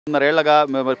రెండున్నరేళ్లగా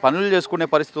పనులు చేసుకునే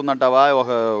పరిస్థితి ఉందంటావా?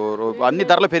 అన్ని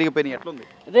ధరలు పెరిగిపోయినాయి, ఎట్లుంది?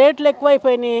 రేట్లు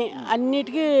ఎక్కువైపోయినాయి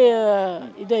అన్నిటికీ.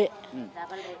 ఇదే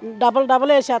డబల్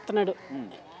డబల్ వేసేస్తున్నాడు.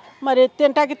 మరి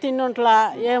తింటాకి తిండుంట్లా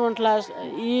ఏముంట్లా.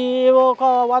 ఈ ఒక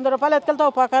 100 రూపాయలు ఎత్తుకెళ్తే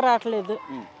ఒక పక్క రావట్లేదు.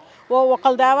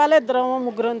 ఒకళ్ళు తేవాలి, ఇద్దరం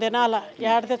ముగ్గురం తినాలా.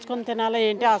 ఏడ తెచ్చుకొని తినాలా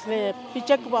ఏంటి అసలు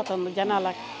పిచ్చెక్కిపోతుంది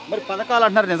జనాలకి. మరి పథకాలు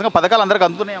అంటున్నారు, నిజంగా పథకాలు అందరికి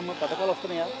అందుతున్నాయమ్మా? పథకాలు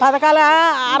వస్తున్నాయా? పథకాలు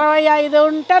 65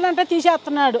 ఉంటానంటే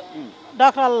తీసేస్తున్నాడు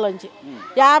డోక్రాలలోంచి.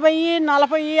 50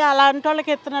 40 అలాంటి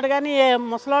వాళ్ళకి ఇస్తున్నాడు కానీ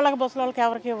ముసలోళ్ళకి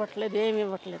ఎవరికి ఇవ్వట్లేదు, ఏమి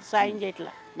ఇవ్వట్లేదు, సాయం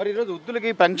చేయట్లేదు. మరి ఈరోజు వృద్ధులకి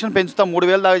పెన్షన్ పెంచుతాం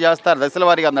 3000 దాకా చేస్తారు దశల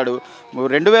వారీగా అన్నాడు.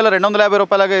 2250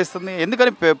 రూపాయలుగా ఇస్తుంది.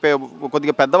 ఎందుకని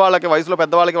కొద్దిగా పెద్దవాళ్ళకి, వయసులో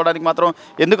పెద్దవాళ్ళకి ఇవ్వడానికి మాత్రం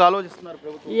ఎందుకు ఆలోచిస్తున్నారు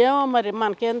ప్రభుత్వం? ఏమో మరి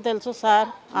మనకేం తెలుసు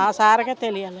సార్, ఆ సార్కే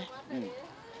తెలియాలి.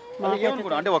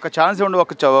 అంటే ఒక ఛాన్స్ ఇవ్వండి,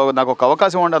 నాకు ఒక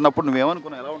అవకాశం ఇవ్వండి అన్నప్పుడు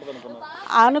నువ్వేమనుకున్నావు? ఎలా ఉంటుంది అనుకున్నావు?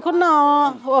 అనుకున్నాం.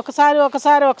 ఒకసారి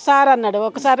అన్నాడు,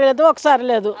 ఒకసారి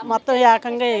లేదు, మొత్తం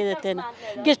ఏకంగా ఏదైతేనే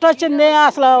ఇష్టం వచ్చింది.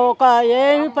 అసలు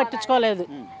ఏమీ పట్టించుకోలేదు.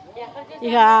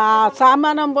 ఇక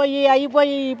సామానం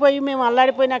అయిపోయి మేము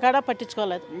అల్లాడిపోయినా కాడ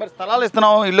పట్టించుకోలేదు. మరి స్థలాలు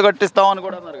ఇస్తున్నాం, ఇల్లు కట్టిస్తాం అని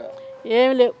కూడా అన్నారు.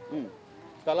 ఏమి లేవు,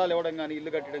 స్థలాలు ఇవ్వడం కానీ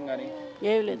ఇల్లు కట్టడం కానీ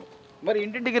ఏమి లేదు. మరి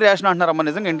ఇంటింటికి రేషన్ అంటున్నారమ్మా,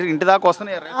 నిజంగా ఇంటి దాకా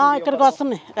వస్తున్నాయి? ఇక్కడికి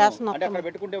వస్తున్నాయి రేషన్.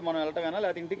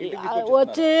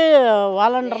 వచ్చి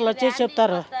వాలంటీర్లు వచ్చి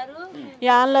చెప్తారు,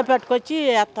 యాన్లో పెట్టుకొచ్చి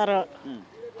వేస్తారు.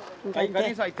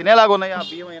 తినేలాగా ఉన్నాయా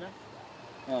బియ్యం అయినా?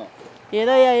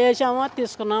 ఏదో వేసామో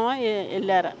తీసుకున్నామో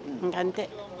వెళ్ళారా, ఇంకంతే.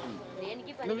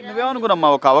 నువ్వేమనుకున్నామ్మా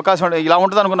ఒక అవకాశం ఇలా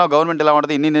ఉంటుంది అనుకున్నావు? గవర్నమెంట్ ఇలా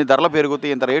ఉంటుంది, ఇన్ని ధరలు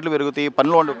పెరుగుతాయి, ఇంత రేట్లు పెరుగుతాయి,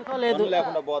 పనులు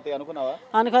లేకుండా పోతాయి అనుకున్నావా?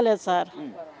 అనుకోలేదు సార్.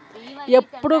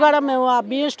 ఎప్పుడు కూడా మేము ఆ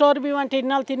బియ్యం స్టోర్ బియ్యం అంటే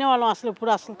ఇన్నాళ్ళు తినేవాళ్ళం.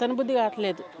 ఇప్పుడు అసలు తినబుద్ధి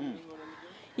కావట్లేదు.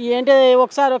 ఏంటి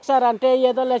ఒకసారి అంటే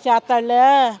ఏదో చేస్తాడులే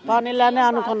పనిలానే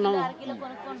అనుకున్నాము.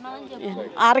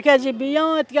 1/2 కేజీ బియ్యం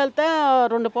ఎత్తుకెళ్తే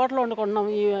 2 పూటలు వండుకున్నాం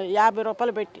ఈ 50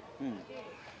 రూపాయలు పెట్టి.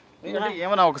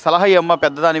 ఏమన్నా ఒక సలహా ఇవ్వమ్మా,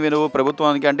 పెద్దదాని నువ్వు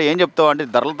ప్రభుత్వానికి, అంటే ఏం చెప్తావు? అంటే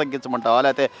ధరలు తగ్గించమంటావా,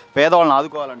 లేకపోతే పేదవాళ్ళని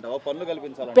ఆదుకోవాలంటావా, పనులు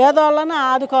కల్పించాలా? పేదవాళ్ళని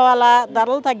ఆదుకోవాలా,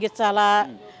 ధరలు తగ్గించాలా,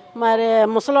 మరి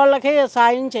ముసలోళ్ళకి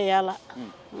సాయం చేయాలా.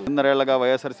 2.5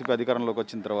 వైఎస్ఆర్సీపీ అధికారంలోకి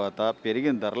వచ్చిన తర్వాత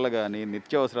పెరిగిన ధరలు కానీ,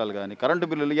 నిత్యావసరాలు కానీ, కరెంటు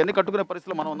బిల్లులు ఇవన్నీ కట్టుకునే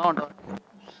పరిస్థితులు మనం ఉన్నామంటావా?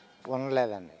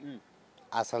 ఉండలేదండి.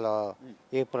 అసలు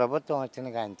ఈ ప్రభుత్వం వచ్చిన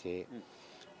కాంచి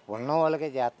ఉన్న వాళ్ళకే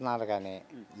చేస్తున్నారు కానీ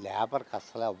లేబర్కి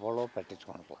అసలు ఎవ్వరూ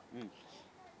పట్టించుకుంటారు.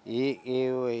 ఈ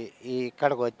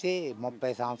ఇక్కడికి వచ్చి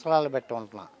 30 సంవత్సరాలు పెట్టి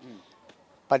ఉంటున్నా.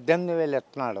 18,000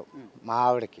 ఇస్తున్నాడు మా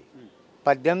ఆవిడకి.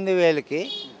 18,000కి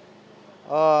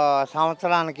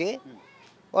సంవత్సరానికి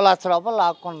 1,00,000 రూపాయలు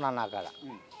లాక్కుంటున్నాను అక్కడ.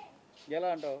 ఎలా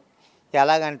అంటావు?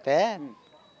 ఎలాగంటే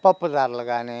పప్పు ధరలు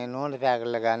కానీ, నూనె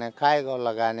ప్యాకెట్లు కానీ,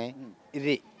 కాయగూరలు కానీ,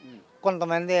 ఇది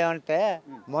కొంతమంది ఏమంటే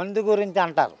మందు గురించి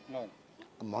అంటారు.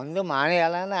 మందు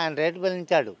మానేయాలని ఆయన రేటు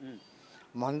పెంచాడు.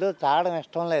 మందు తాగడం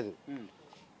ఇష్టం లేదు.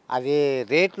 అది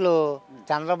రేట్లు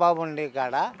చంద్రబాబు ఉండి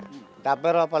కాడ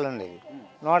 70 రూపాయలు ఉండేది,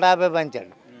 150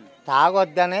 పెంచాడు.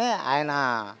 తాగొద్దని ఆయన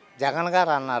జగన్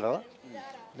గారు అన్నారు.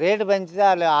 రేటు పెంచితే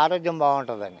వాళ్ళు ఆరోగ్యం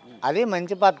బాగుంటుందని. అది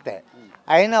మంచి పద్ధతే.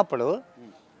 అయినప్పుడు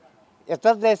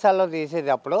ఇతర దేశాల్లో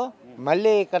తీసేటప్పుడు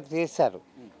మళ్ళీ ఇక్కడ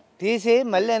తీసి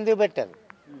మళ్ళీ ఎందుకు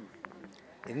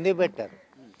పెట్టారు?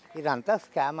 ఇదంతా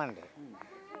స్కామ్ అండి.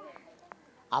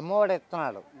 అమ్మఒడి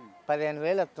ఇస్తున్నాడు,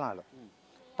 15,000 ఇస్తున్నాడు.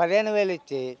 15,000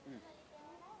 ఇచ్చి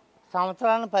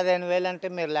సంవత్సరానికి 15,000 అంటే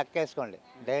మీరు లెక్కేసుకోండి,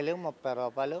 డైలీ 30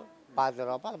 రూపాయలు 50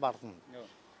 రూపాయలు పడుతుంది.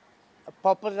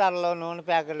 పప్పు ధరలు, నూనె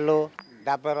ప్యాకెట్లు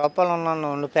 70 రూపాయలు ఉన్న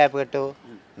నూనె ప్యాకెట్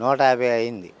 150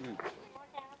 అయింది.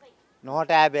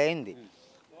 150 అయింది.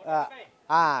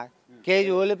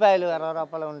 కేజీ ఉల్లిపాయలు 20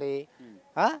 రూపాయలు ఉండి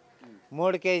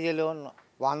 3 కేజీలు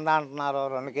 100 అంటున్నారు,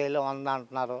 2 కేజీలు 100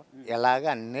 అంటున్నారు. ఇలాగ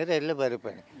అన్ని రేట్లు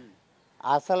పెరిగిపోయినాయి.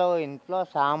 అసలు ఇంట్లో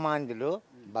సామాన్యులు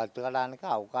బతకడానికి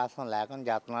అవకాశం లేకుండా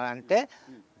చేస్తున్నారు. అంటే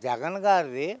జగన్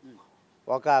గారిది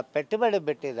ఒక పెట్టుబడి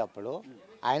పెట్టేటప్పుడు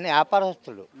ఆయన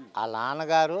వ్యాపారస్తుడు, ఆ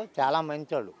నాన్నగారు చాలా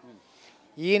మంచోడు.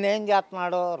 ఈయన ఏం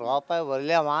చేస్తున్నాడు? రూపాయి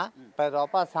వదిలేమా 10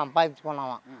 రూపాయలు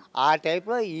సంపాదించుకున్నామా ఆ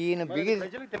టైప్లో ఈయన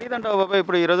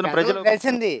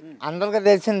తెలిసింది, అందరికీ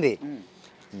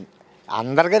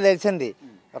తెలిసింది.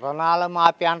 రుణాలు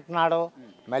మాఫీ అంటున్నాడు,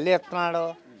 మళ్ళీ ఇస్తున్నాడు.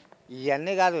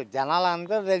 ఇవన్నీ కాదు,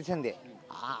 జనాలందరూ తెలిసింది.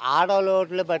 ఆడవాళ్ళ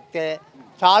ఓట్లు పడితే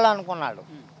చాలు అనుకున్నాడు.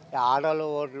 ఆడవాళ్ళ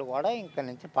ఓట్లు కూడా ఇంక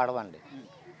నుంచి పడవండి.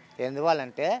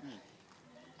 ఎందువల్లంటే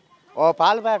ఓ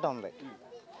పాలపేట ఉంది,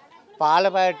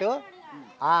 పాలపేట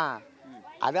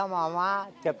అదే మా అమ్మ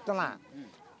చెప్తున్నా,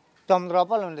 9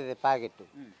 రూపాయలు ఉండేది ప్యాకెట్,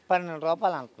 12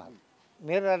 రూపాయలు అంటున్నారు.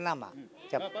 మీరు రండమ్మా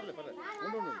చెప్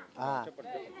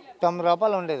 9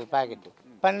 రూపాయలు ఉండేది ప్యాకెట్,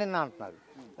 12 అంటున్నాడు.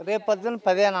 రేపు పొద్దున్న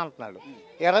 15 అంటున్నాడు,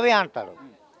 20 అంటాడు.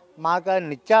 మాకు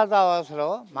నిత్యావసర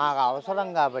అవసరం మాకు అవసరం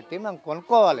కాబట్టి మేము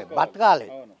కొనుక్కోవాలి, బతకాలి.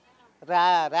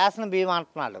 రేషన్ బియ్యం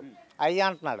అంటున్నాడు, అయ్యి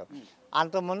అంటున్నాడు.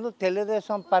 అంతకుముందు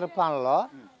తెలుగుదేశం పరిపాలనలో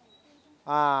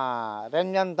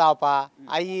రంజన్ తాప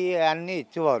అవి అన్నీ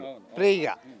ఇచ్చేవారు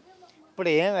ఫ్రీగా. ఇప్పుడు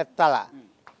ఏం ఎత్తాలా?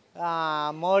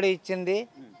 మోడీ ఇచ్చింది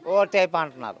ఓ టైప్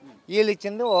అంటున్నారు, వీళ్ళు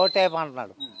ఇచ్చింది ఓ టైప్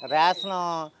అంటున్నాడు. రేషన్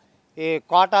ఈ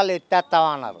కోటాలు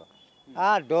ఎత్తేస్తామన్నారు,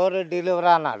 డోర్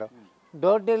డెలివరీ అన్నాడు.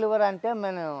 డోర్ డెలివరీ అంటే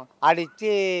మేము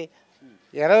ఆడిచ్చి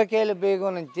 20 కేజీల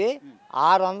బియ్యం నుంచి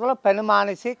 600 పని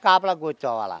మానేసి కాపలా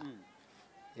కూర్చోవాలా?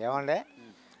 ఏమండి,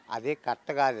 అది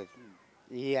కరెక్ట్ కాదు.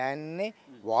 ఇవన్నీ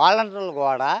వాలంటీర్లు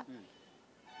కూడా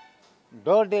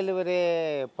డోర్ డెలివరీ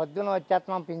పొద్దున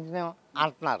వచ్చేస్తున్నాం పింఛన్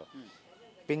అంటున్నారు.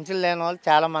 పింఛన్ లేని వాళ్ళు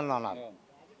చాలామంది ఉన్నారు.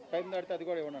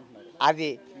 అది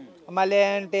మళ్ళీ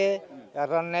ఏంటి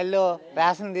 2 నెలలు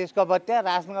రేషన్ తీసుకోకపోతే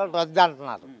రేషన్ కూడా రద్దు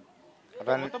అంటున్నారు.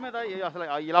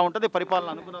 ఇలా ఉంటుంది పరిపాలన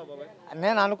అనుకున్నావు?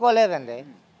 నేను అనుకోలేదండి.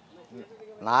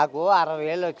 నాకు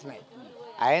 60,000 వచ్చినాయి,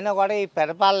 అయినా కూడా ఈ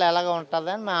పరిపాలన ఎలాగ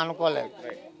ఉంటుందని మేము అనుకోలేదు.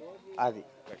 అది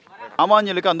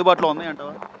సామాన్యులకి అందుబాటులో ఉన్నాయి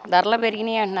అంటావా? ధరలు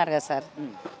పెరిగినాయి అంటున్నారు కదా సార్.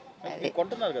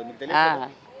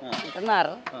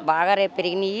 అంటున్నారు బాగా రేపు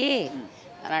పెరిగినాయి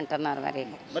అని అంటున్నారు.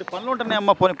 మరి పనులు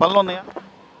ఉంటున్నాయమ్మా? పోనీ పనులు ఉన్నాయా?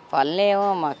 పనులు ఏమో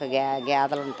మాకు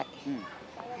గేదెలు ఉంటాయి.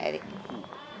 అది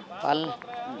పనులు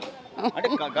అంటే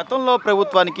గతంలో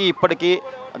ప్రభుత్వానికి ఇప్పటికీ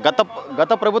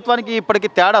గత ప్రభుత్వానికి ఇప్పటికీ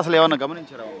తేడా అసలు ఏమన్నా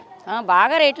గమనించారా?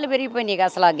 బాగా రేట్లు పెరిగిపోయినాయి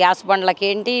అసలు. గ్యాస్ బండ్లకి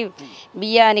ఏంటి,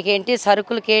 బియ్యానికి ఏంటి,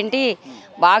 సరుకులకి ఏంటి,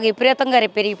 బాగా విపరీతంగా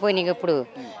పెరిగిపోయినాయి. ఇప్పుడు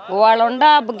వాళ్ళు ఉండ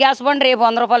గ్యాస్ బండ్ రేపు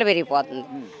 100 రూపాయలు పెరిగిపోతుంది.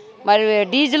 మరి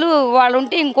డీజిల్ వాళ్ళు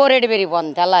ఉంటే ఇంకో రేటు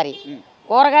పెరిగిపోతుంది తెల్లారి.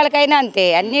 కూరగాయలకైనా అంతే,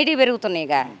 అన్నిటికీ పెరుగుతున్నాయి.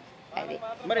 ఇక అది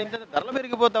మరి ఇంత ధరలు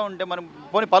పెరిగిపోతూ ఉంటే మనం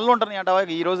పోనీ పనులు ఉంటున్నాయి అంటావా?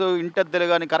 ఈరోజు ఇంటద్దెలు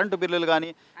కానీ కరెంటు బిల్లులు కానీ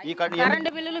ఈ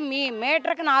కరెంటు బిల్లులు మీ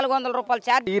మీటర్కి 400 రూపాయలు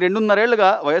ఛార్జ్. ఈ 2.5 ఏళ్ళుగా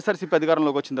వైఎస్ఆర్సీపీ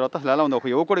అధికారంలోకి వచ్చిన తర్వాత అసలు ఎలా ఉంది? ఒక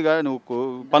యువకుడిగా నువ్వు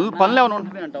పనులు ఏమైనా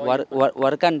ఉంటున్నాయి అంటావా?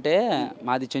 వర్క్ అంటే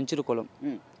మాది చెంచులు కులం,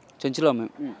 చెంచులో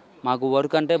మేము. మాకు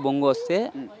వర్క్ అంటే బొంగు వస్తే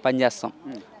పని చేస్తాం,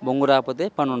 బొంగు రాకపోతే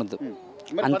పని ఉండదు.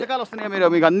 పథకాలు వస్తున్నాయి, మీరు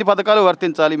మీకు అన్ని పథకాలు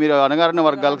వర్తించాలి. మీరు అణగారిన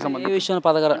వర్గాలకు సంబంధించి ఏ విషయం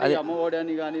పథకాలు అది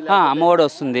అమ్మఒడి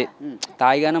వస్తుంది,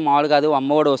 తాయిగానే మామూలు కాదు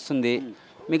అమ్మఒడి వస్తుంది.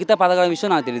 మిగతా పథకాల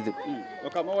విషయం నాకు తెలీదు.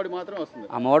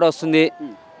 అమ్మఒడి వస్తుంది.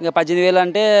 ఇంకా 18,000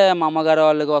 అంటే మా అమ్మగారు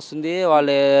వాళ్ళకి వస్తుంది.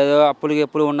 వాళ్ళు ఏదో అప్పులకి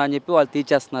ఎప్పుడు ఉండని చెప్పి వాళ్ళు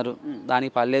తీర్చేస్తున్నారు.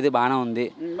 దానికి పర్లేదు, బాగానే ఉంది.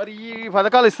 మరి ఈ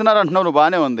పథకాలు ఇస్తున్నారు అంటున్నావు, నువ్వు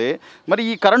బాగానే ఉంది. మరి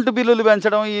ఈ కరెంటు బిల్లులు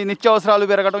పెంచడం, ఈ నిత్యావసరాలు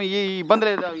పెరగడం, ఈ ఇబ్బంది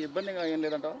లేదా? ఇబ్బందిగా ఏం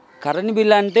లేదంటావా? కరెంట్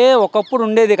బిల్లు అంటే ఒకప్పుడు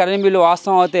ఉండేది. కరెంట్ బిల్లు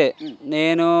వాస్తవం అయితే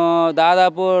నేను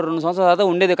దాదాపు 2 సంవత్సరాల తర్వాత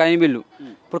ఉండేది కరెంట్ బిల్లు.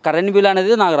 ఇప్పుడు కరెంట్ బిల్లు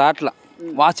అనేది నాకు రావట్లా.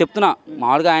 చెప్తున్నా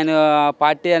మామూలుగా ఆయన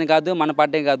పార్టీ అని కాదు, మన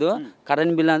పార్టీ అని కాదు,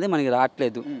 కరెంట్ బిల్లు అనేది మనకి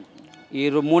రావట్లేదు. ఈ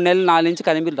 3 నెలలు 4 నుంచి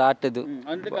కరెంట్ బిల్లు రావట్లేదు,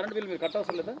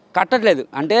 కట్టట్లేదు.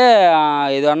 అంటే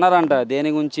ఏదో అన్నారంట దేని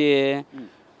గురించి,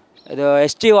 ఏదో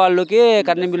ఎస్టీ వాళ్ళకి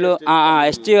కరెంట్ బిల్లు,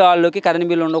 ఎస్టీ వాళ్ళకి కరెంట్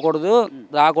బిల్లు ఉండకూడదు,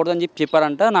 రాకూడదు అని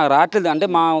చెప్పారంట. నాకు రావట్లేదు. అంటే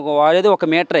మా వాడేది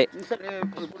 1 మీటరే.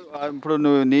 ఇప్పుడు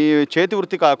నువ్వు నీ చేతి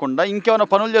వృత్తి కాకుండా ఇంకేమైనా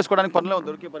పనులు చేసుకోవడానికి పనులు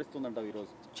దొరికే పరిస్థితి ఉందంట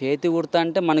ఈరోజు? చేతి వృత్తి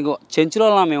అంటే మనకు చెంచుల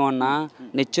వాళ్ళం ఏమన్నా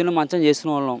నెచ్చులు మంచం చేసిన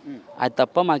వాళ్ళం, అది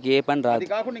తప్ప మాకు ఏ పని రాదు.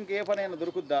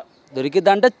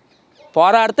 దొరికిద్దా అంటే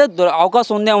పోరాడితే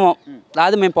అవకాశం ఉందేమో,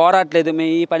 రాదు. మేము పోరాడలేదు,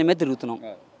 మేము ఈ పని మీద తిరుగుతున్నాం.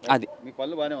 అది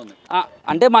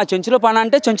అంటే మా చెంచుల పని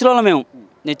అంటే చెంచులలో మేము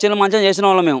నెచ్చిన మంచం చేసిన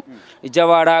వాళ్ళం మేము.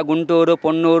 విజయవాడ, గుంటూరు,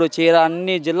 పొన్నూరు, చీర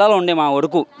అన్ని జిల్లాలో ఉండే మా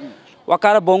వరకు.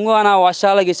 ఒకవేళ బొంగు అన్న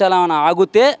వర్షాలు గిషాలు ఏమైనా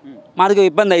ఆగితే మనకు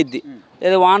ఇబ్బంది అయింది.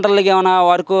 లేదా వాంటర్లకి ఏమైనా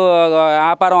వరకు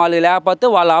వ్యాపారం వాళ్ళు లేకపోతే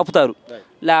వాళ్ళు ఆపుతారు,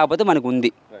 లేకపోతే మనకు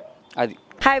ఉంది. అది.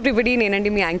 హాయ్ ఎవ్రీబడి,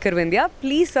 నేనండి మీ anchor Vindhya.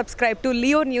 Please subscribe to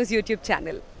Leo news YouTube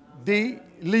channel. The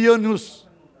Leo news.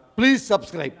 Please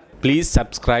subscribe. Please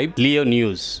subscribe Leo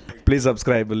News. Please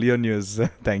subscribe Leo News.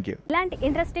 Thank you. ఇలాంటి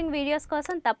ఇంట్రెస్టింగ్ వీడియోస్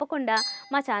కోసం తప్పకుండా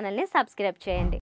మా ఛానల్ని సబ్స్క్రైబ్ చేయండి.